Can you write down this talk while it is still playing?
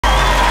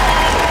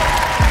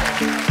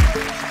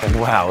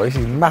Wow, this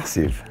is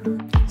massive.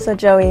 So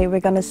Joey, we're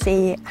gonna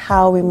see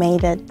how we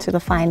made it to the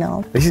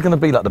final. This is gonna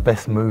be like the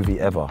best movie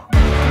ever.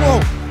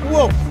 Whoa,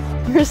 whoa.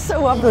 You're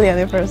so wobbly on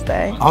your first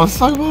day. I'm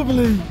so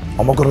wobbly.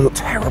 Oh my God, I look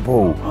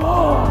terrible.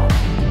 Oh,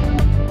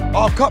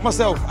 I've cut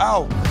myself,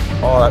 ow.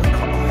 Oh,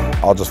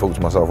 I'll just thought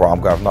to myself, right, I'm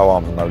gonna have no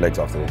arms and no legs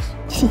after this.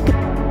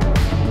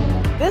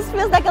 This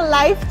feels like a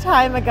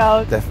lifetime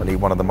ago. Definitely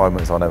one of the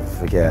moments I'll never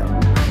forget.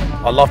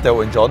 I loved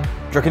Elton John. Do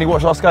you reckon he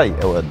watched our skate,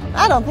 Elton?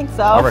 I don't think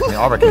so. I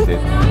reckon he did.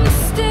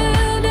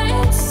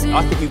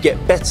 I think you get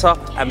better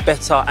and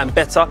better and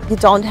better. You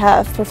don't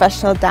have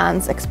professional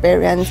dance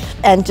experience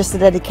and just the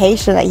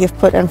dedication that you've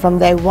put in from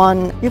day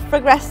one. You've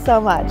progressed so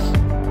much.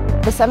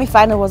 The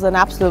semi-final was an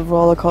absolute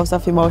roller coaster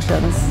of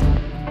emotions.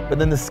 But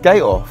then the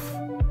skate off,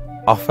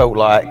 I felt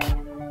like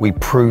we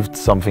proved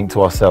something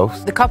to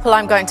ourselves. The couple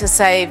I'm going to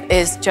save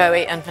is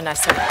Joey and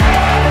Vanessa.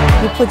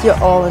 You put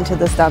your all into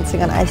this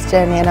dancing on ice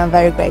journey and I'm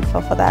very grateful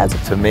for that.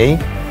 To me,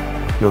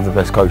 you're the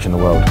best coach in the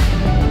world.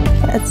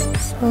 It's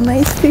so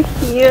nice to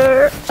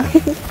hear.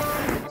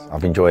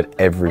 I've enjoyed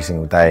every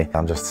single day.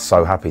 I'm just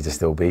so happy to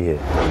still be here.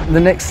 The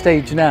next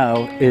stage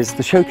now is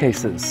the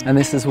showcases, and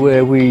this is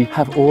where we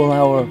have all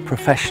our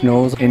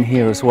professionals in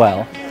here as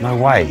well. No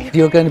way.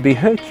 You're going to be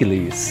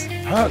Hercules.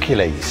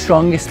 Hercules?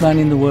 Strongest man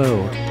in the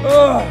world.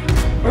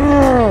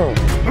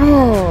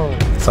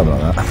 Something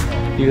like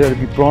that. You've got to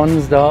be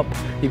bronzed up,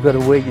 you've got to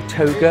wear your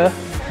toga.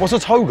 What's a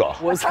toga?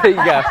 There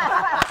you go.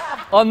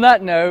 On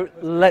that note,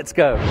 let's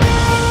go.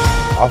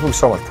 I feel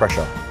so much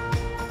pressure.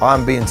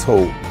 I'm being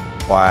taught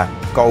by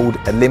gold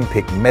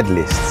Olympic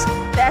medalists.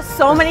 There's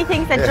so many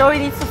things that Joey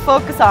needs to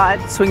focus on.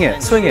 Swing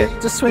it,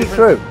 just swing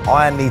through.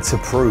 I need to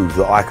prove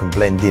that I can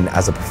blend in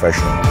as a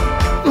professional.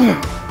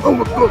 Oh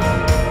my God.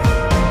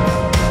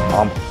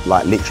 I'm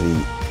like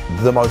literally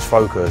the most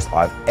focused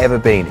I've ever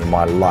been in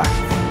my life.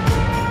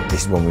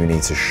 This is when we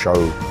need to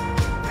show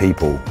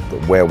people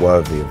that we're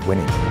worthy of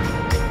winning.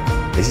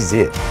 This is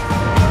it.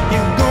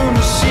 You're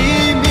gonna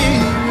see me.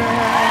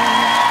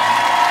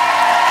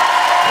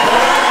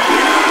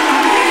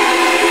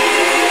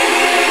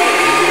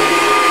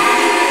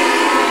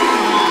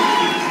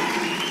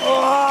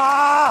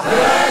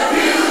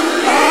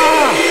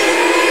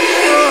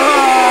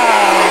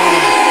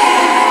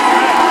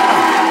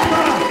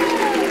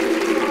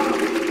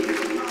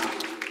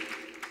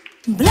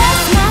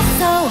 Bless my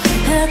soul,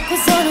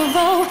 hercules on a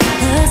roll.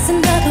 Us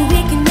another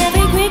week and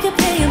every Greek could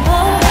play a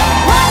role.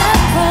 What a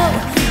pro,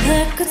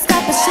 her could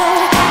stop a show.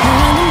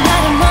 Running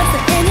right a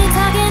monster and you're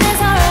talking as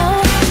our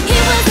own. He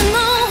was a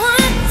no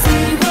one,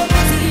 zero,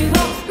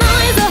 zero. Now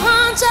he's a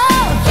honcho.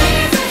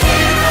 He's a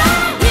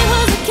hero. He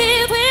was a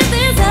kid with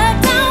his head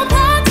down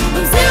pat.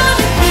 From zero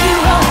to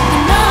hero,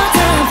 in no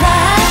time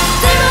flat.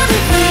 Zero to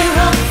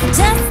hero,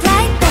 just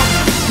like that.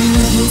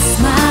 He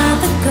smiled,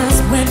 the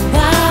girls went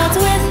wild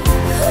with.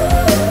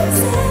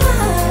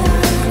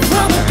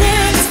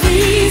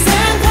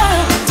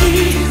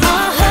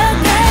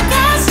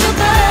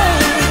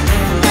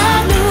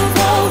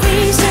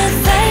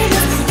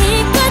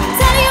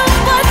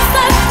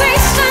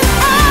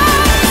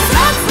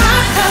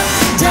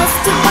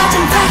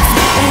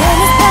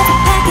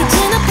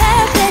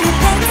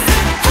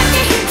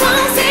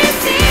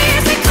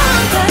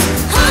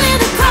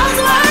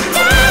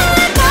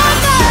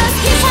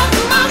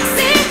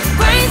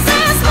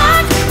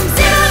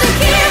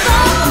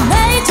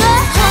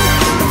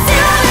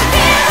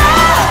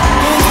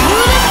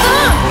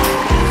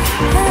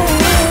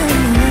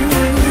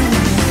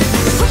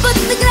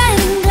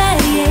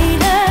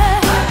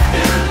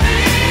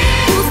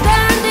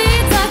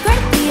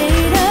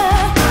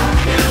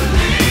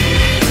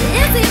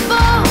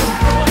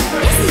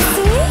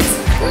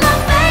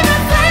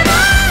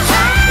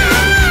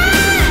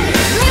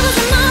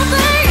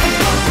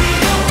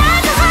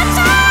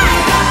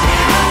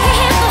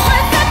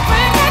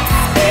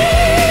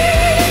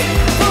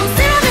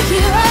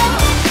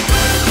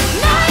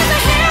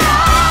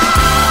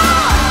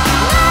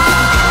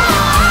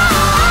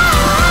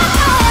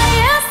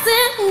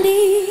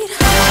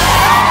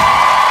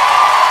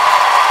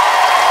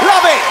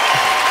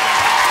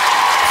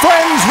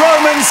 Friends,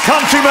 Romans,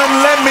 countrymen,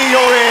 lend me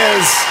your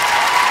ears.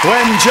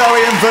 When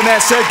Joey and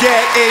Vanessa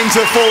get into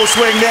full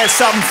swing, there's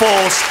some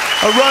force.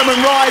 A Roman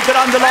ride that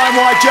underline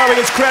why Joey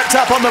has crept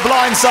up on the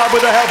blind side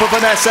with the help of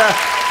Vanessa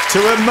to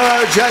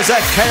emerge as a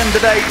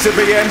candidate to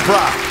be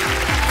emperor.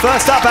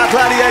 First up, our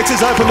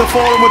gladiators open the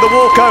forum with a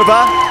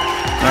walkover.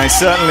 They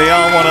certainly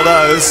are one of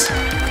those.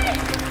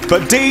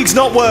 But deeds,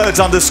 not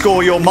words,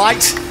 underscore your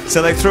might,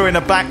 so they threw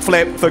in a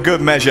backflip for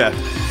good measure.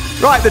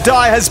 Right, the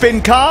die has been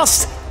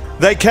cast.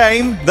 They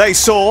came, they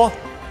saw,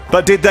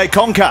 but did they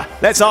conquer?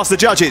 Let's ask the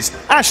judges.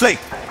 Ashley.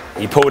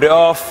 He pulled it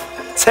off.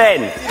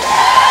 10.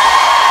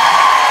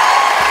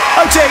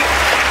 OT.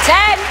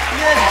 10.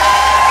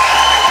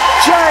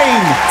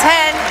 Jane.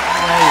 10.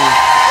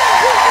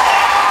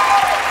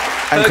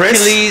 And Chris.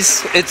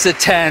 Hercules, it's a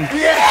 10.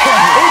 Yeah.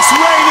 It's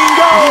raining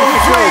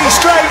gold. 3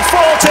 straight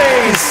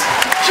 40s.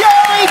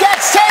 Joey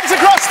gets 10s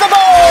across the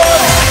board.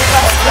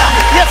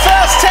 Your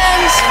first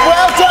 10s.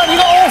 Well done.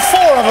 You got all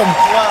 4 of them.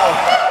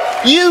 Wow.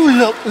 You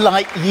look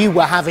like you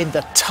were having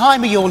the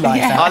time of your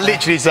life. I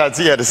literally said,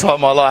 yeah, the time of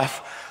my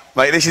life.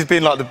 Mate, this has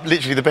been like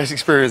literally the best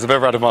experience I've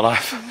ever had in my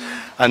life.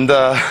 And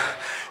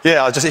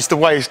yeah, it's the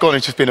way it's gone,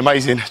 it's just been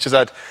amazing. Just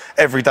had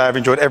every day, I've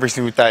enjoyed every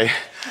single day.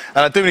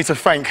 And I do need to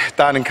thank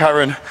Dan and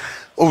Karen,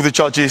 all the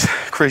judges,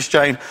 Chris,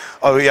 Jane,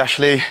 Owie,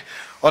 Ashley.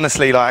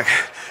 Honestly, like,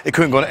 it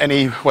couldn't have gone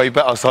any way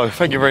better, so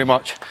thank you very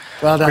much.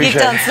 Well done. You've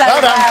done so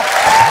well done.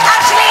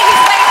 Actually,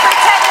 he's waiting for a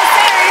 10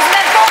 series and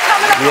there's more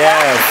coming up.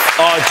 Yeah.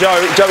 Oh,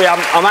 Joey,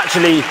 I'm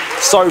actually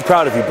so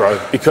proud of you, bro,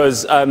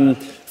 because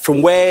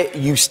from where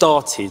you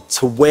started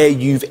to where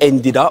you've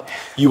ended up,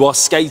 you are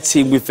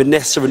skating with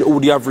Vanessa and all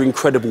the other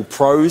incredible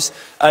pros,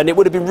 and it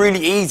would have been really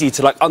easy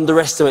to like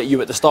underestimate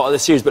you at the start of the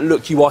series, but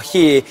look, you are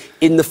here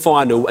in the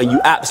final and you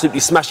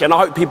absolutely smashed it, and I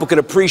hope people can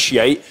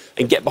appreciate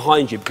and get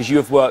behind you because you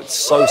have worked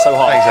so hard.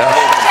 Thanks,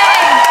 Thanks.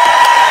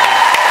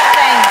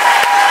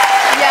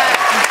 Yeah.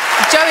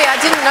 Joey, I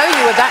didn't know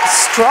you were that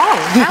strong.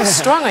 How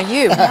strong are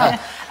you? Wow.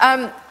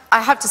 I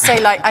have to say,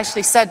 like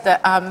Ashley said,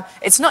 that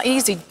it's not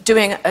easy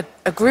doing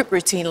a group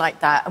routine like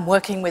that and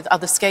working with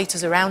other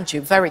skaters around you,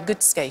 very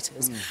good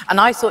skaters. And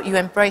I thought you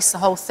embraced the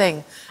whole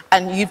thing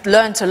and you've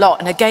learned a lot.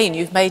 And again,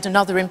 you've made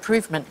another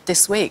improvement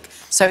this week.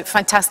 So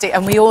fantastic.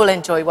 And we all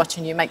enjoy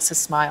watching you. Makes us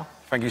smile.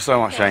 Thank you so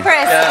much, Shane. Chris.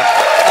 Yeah,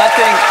 I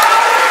think,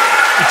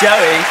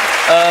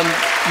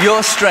 Joey,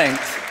 your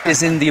strength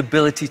is in the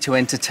ability to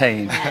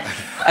entertain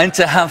and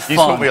to have fun. You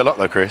taught me a lot,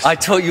 though, Chris. I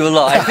taught you a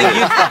lot. I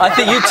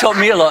think you taught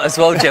me a lot as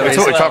well, Joey. We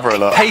taught each other a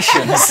lot.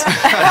 Patience.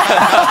 Yeah,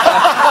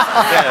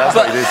 that's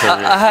But what you do to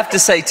me. I have to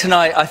say,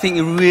 tonight, I think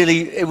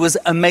it was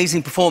an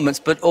amazing performance,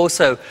 but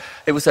also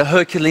it was a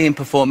Herculean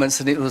performance,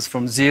 and it was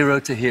from zero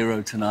to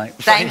hero tonight.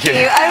 Thank you,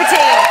 OT.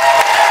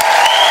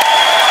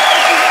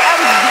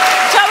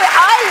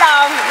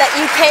 That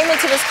you came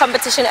into this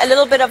competition a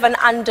little bit of an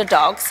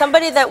underdog,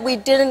 somebody that we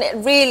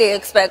didn't really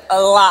expect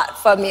a lot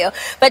from you.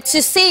 But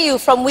to see you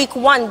from week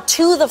 1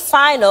 to the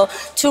final,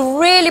 to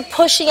really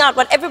pushing out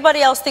what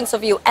everybody else thinks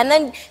of you, and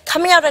then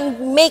coming out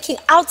and making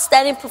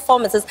outstanding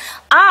performances,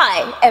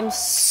 I am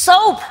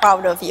so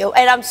proud of you,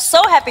 and I'm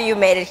so happy you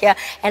made it here,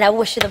 and I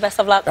wish you the best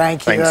of luck.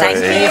 Thank you. Thanks, Thank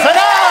Joey. you. For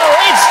now,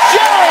 it's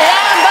Joey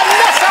and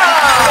Vanessa!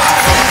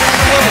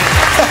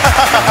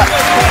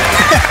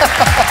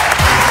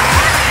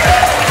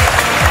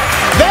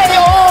 They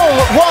all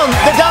won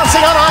the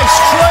Dancing on Ice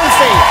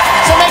trophy,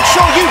 so make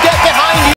sure you get behind you.